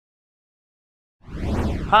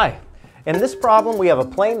Hi. In this problem, we have a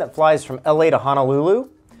plane that flies from LA to Honolulu.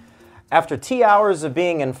 After T hours of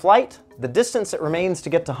being in flight, the distance it remains to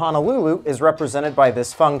get to Honolulu is represented by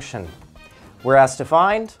this function. We're asked to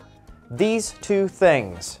find these two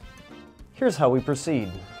things. Here's how we proceed.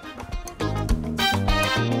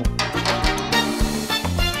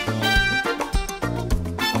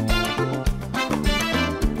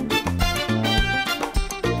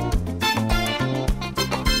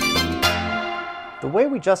 The way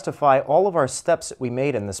we justify all of our steps that we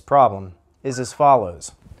made in this problem is as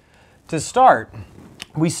follows. To start,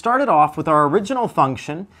 we started off with our original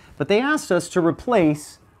function, but they asked us to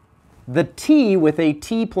replace the t with a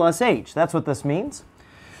t plus h. That's what this means.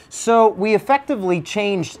 So we effectively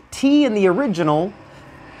changed t in the original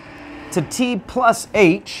to t plus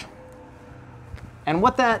h. And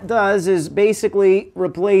what that does is basically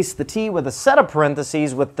replace the t with a set of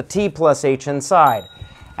parentheses with the t plus h inside.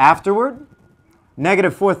 Afterward,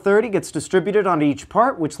 negative 430 gets distributed onto each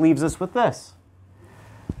part, which leaves us with this.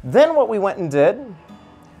 Then what we went and did,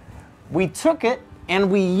 we took it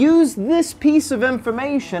and we used this piece of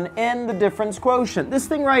information in the difference quotient. This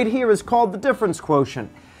thing right here is called the difference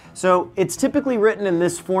quotient. So it's typically written in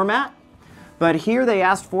this format, but here they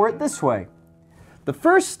asked for it this way. The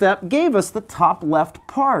first step gave us the top left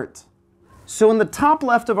part. So in the top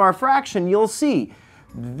left of our fraction, you'll see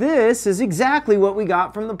this is exactly what we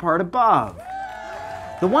got from the part above.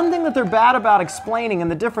 The one thing that they're bad about explaining in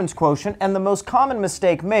the difference quotient, and the most common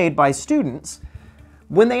mistake made by students,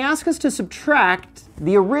 when they ask us to subtract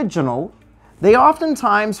the original, they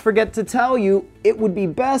oftentimes forget to tell you it would be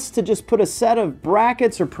best to just put a set of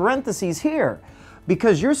brackets or parentheses here,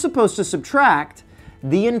 because you're supposed to subtract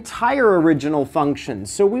the entire original function.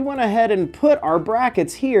 So we went ahead and put our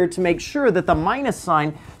brackets here to make sure that the minus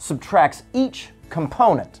sign subtracts each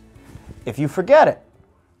component. If you forget it,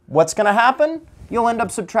 what's going to happen? You'll end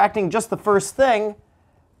up subtracting just the first thing,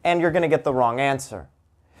 and you're going to get the wrong answer.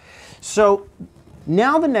 So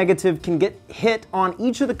now the negative can get hit on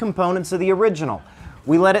each of the components of the original.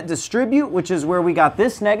 We let it distribute, which is where we got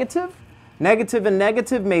this negative. Negative and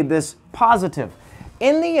negative made this positive.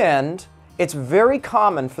 In the end, it's very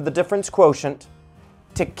common for the difference quotient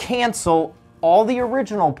to cancel all the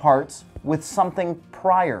original parts with something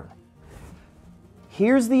prior.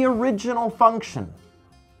 Here's the original function.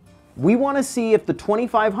 We want to see if the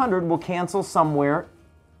 2500 will cancel somewhere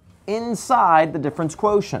inside the difference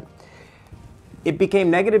quotient. It became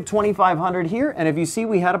negative 2500 here, and if you see,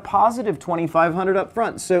 we had a positive 2500 up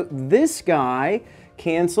front. So this guy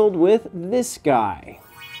canceled with this guy.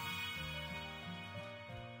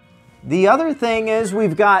 The other thing is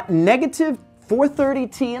we've got negative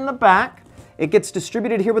 430t in the back. It gets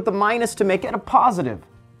distributed here with the minus to make it a positive.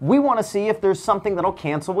 We want to see if there's something that'll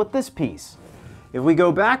cancel with this piece. If we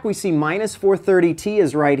go back, we see minus 430t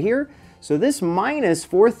is right here. So this minus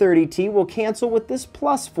 430t will cancel with this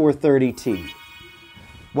plus 430t.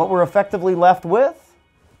 What we're effectively left with?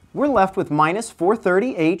 We're left with minus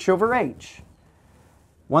 430h over h.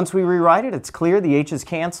 Once we rewrite it, it's clear the h's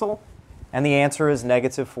cancel, and the answer is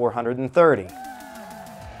negative 430.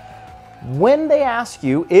 When they ask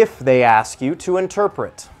you, if they ask you to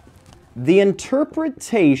interpret, the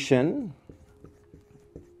interpretation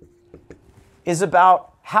is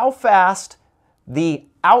about how fast the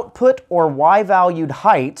output or y-valued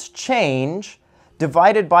heights change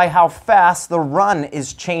divided by how fast the run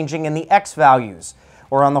is changing in the x values,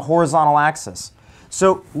 or on the horizontal axis.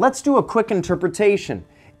 So let's do a quick interpretation.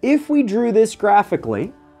 If we drew this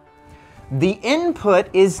graphically, the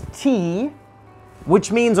input is t,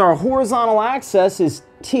 which means our horizontal axis is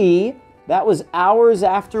t. That was hours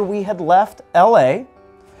after we had left LA.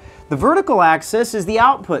 The vertical axis is the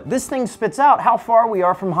output. This thing spits out how far we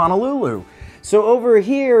are from Honolulu. So over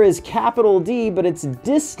here is capital D, but it's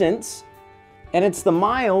distance, and it's the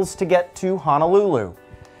miles to get to Honolulu.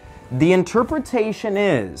 The interpretation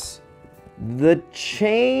is the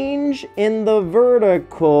change in the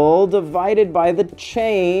vertical divided by the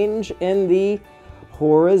change in the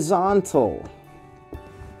horizontal.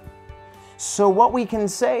 So what we can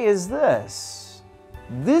say is this.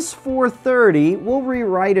 This 430, we'll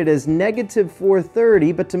rewrite it as negative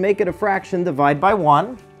 430, but to make it a fraction, divide by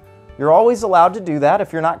 1. You're always allowed to do that.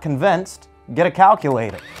 If you're not convinced, get a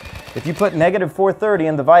calculator. If you put negative 430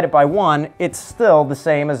 and divide it by 1, it's still the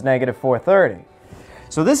same as negative 430.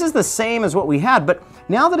 So this is the same as what we had, but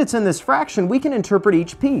now that it's in this fraction, we can interpret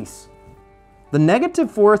each piece. The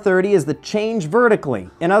negative 430 is the change vertically.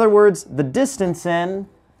 In other words, the distance in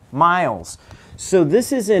miles. So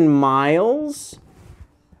this is in miles.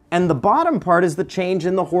 And the bottom part is the change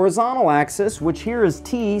in the horizontal axis, which here is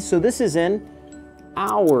t, so this is in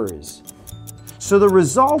hours. So the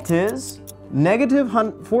result is negative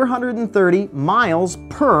 430 miles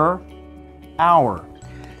per hour.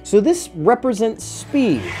 So this represents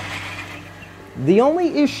speed. The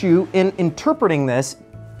only issue in interpreting this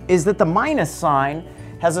is that the minus sign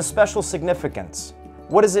has a special significance.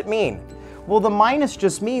 What does it mean? Well, the minus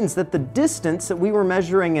just means that the distance that we were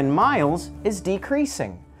measuring in miles is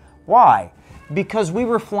decreasing. Why? Because we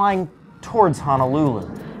were flying towards Honolulu.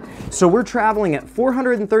 So we're traveling at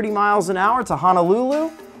 430 miles an hour to Honolulu,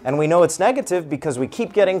 and we know it's negative because we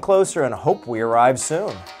keep getting closer and hope we arrive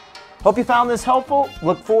soon. Hope you found this helpful.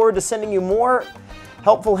 Look forward to sending you more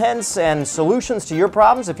helpful hints and solutions to your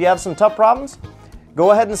problems. If you have some tough problems,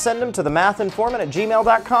 go ahead and send them to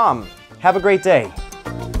themathinformant@gmail.com. Have a great day.